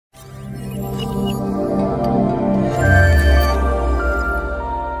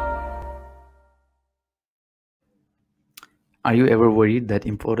Are you ever worried that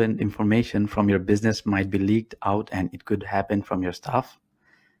important information from your business might be leaked out and it could happen from your staff?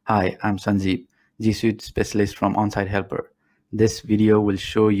 Hi, I'm Sanjeev, G Suite specialist from Onsite Helper. This video will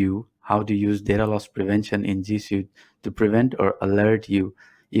show you how to use data loss prevention in G Suite to prevent or alert you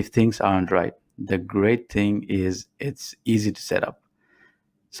if things aren't right. The great thing is it's easy to set up.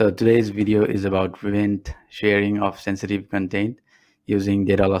 So today's video is about prevent sharing of sensitive content using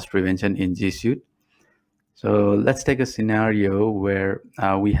data loss prevention in G Suite. So let's take a scenario where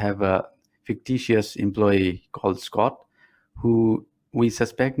we have a fictitious employee called Scott who we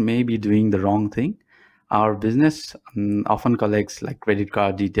suspect may be doing the wrong thing. Our business often collects like credit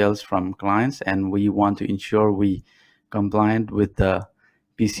card details from clients, and we want to ensure we compliant with the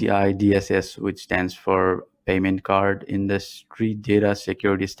PCI DSS, which stands for Payment Card Industry Data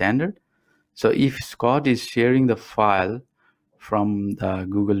Security Standard. So if Scott is sharing the file from the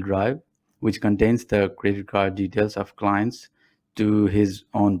Google Drive, which contains the credit card details of clients to his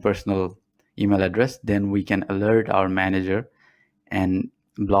own personal email address, then we can alert our manager and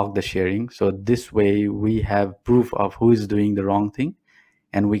block the sharing. So this way we have proof of who is doing the wrong thing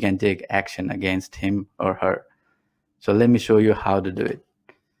and we can take action against him or her. So let me show you how to do it.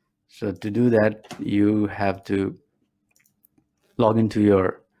 So to do that, you have to log into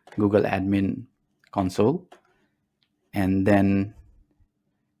your Google admin console, and then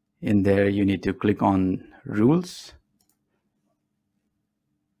in there you need to click on rules.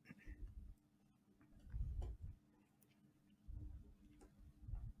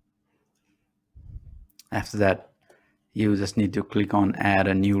 After that, you just need to click on add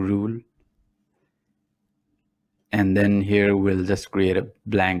a new rule, and then here we'll just create a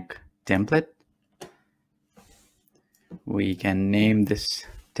blank template. We can name this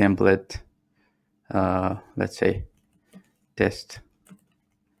template let's say test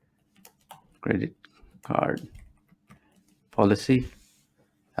credit card policy.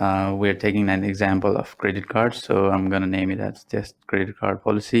 We're taking an example of credit cards, so I'm going to name it as test credit card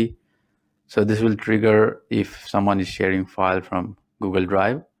policy. So this will trigger if someone is sharing file from Google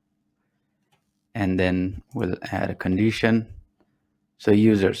Drive, and then we'll add a condition. So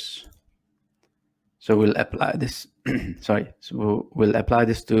users, so we'll apply this sorry, so we'll apply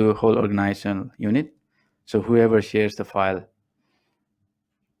this to whole organizational unit. So whoever shares the file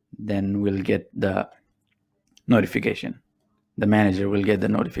then will get the notification. The manager will get the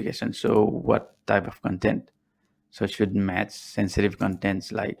notification. So what type of content? So it should match sensitive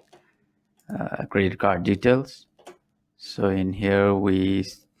contents like credit card details. So in here we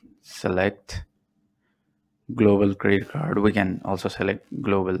select global credit card. We can also select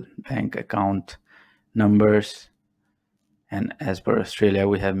global bank account numbers, and as per Australia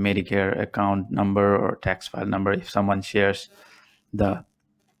we have Medicare account number or tax file number. If someone shares the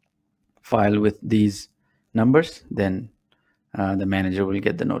file with these numbers, then the manager will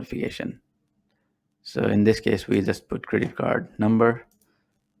get the notification. So in this case we just put credit card number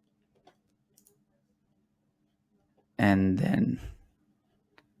and then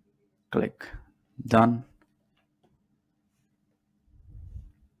click done,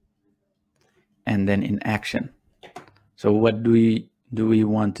 and then in action. So what do we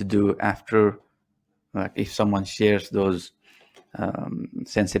want to do after, like if someone shares those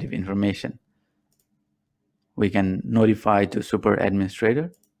sensitive information? We can notify to super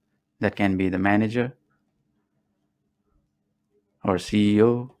administrator, that can be the manager or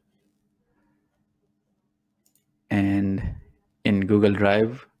CEO, and in Google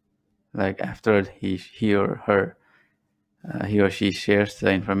Drive, like after he or she shares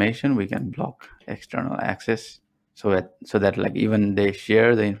the information, we can block external access so that like even they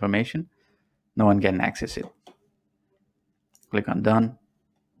share the information, no one can access it. Click on done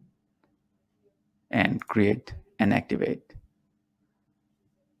and create and activate.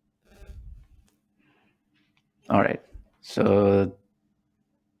 All right, so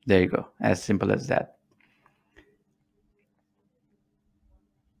there you go, as simple as that.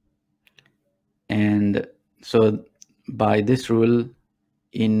 And so by this rule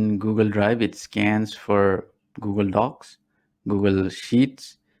in Google Drive, it scans for Google Docs, Google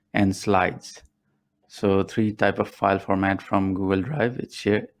Sheets, and Slides. So 3 type of file format from Google Drive it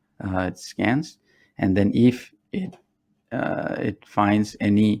scans, and then if it finds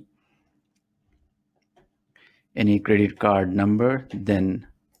any credit card number, then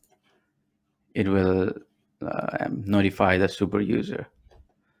it will notify the super user.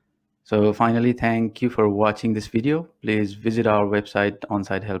 So finally, thank you for watching this video. Please visit our website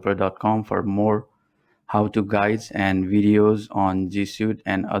onsitehelper.com for more how-to guides and videos on G Suite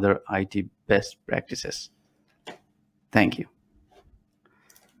and other IT best practices. Thank you.